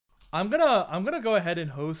I'm gonna go ahead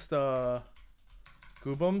and host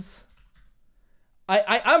Goobums.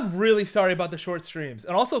 I'm really sorry about the short streams.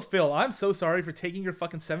 And also Phil, I'm so sorry for taking your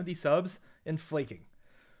fucking 70 subs and flaking.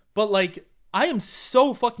 But like, I am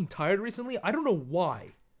so fucking tired recently. I don't know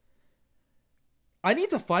why. I need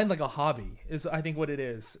to find like a hobby is I think what it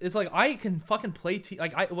is. It's like I can fucking play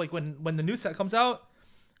when the new set comes out,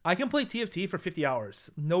 I can play TFT for 50 hours.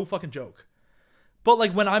 No fucking joke. But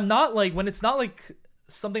like when I'm not like when it's not like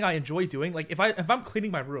something I enjoy doing, like if I'm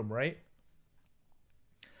cleaning my room, right?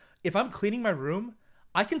 If I'm cleaning my room,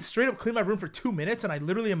 I can straight up clean my room for 2 minutes and I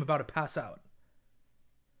literally am about to pass out.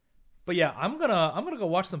 But yeah, I'm gonna go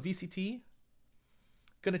watch some VCT.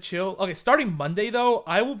 Gonna chill. Okay, starting Monday though,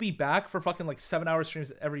 I will be back for fucking like 7-hour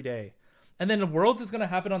streams every day. And then the Worlds is gonna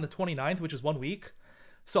happen on the 29th, which is 1 week.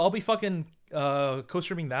 So I'll be fucking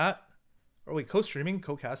co-streaming that. Or wait, co-streaming,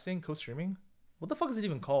 co-casting, co-streaming. What the fuck is it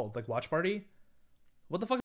even called? Like watch party? What the fuck?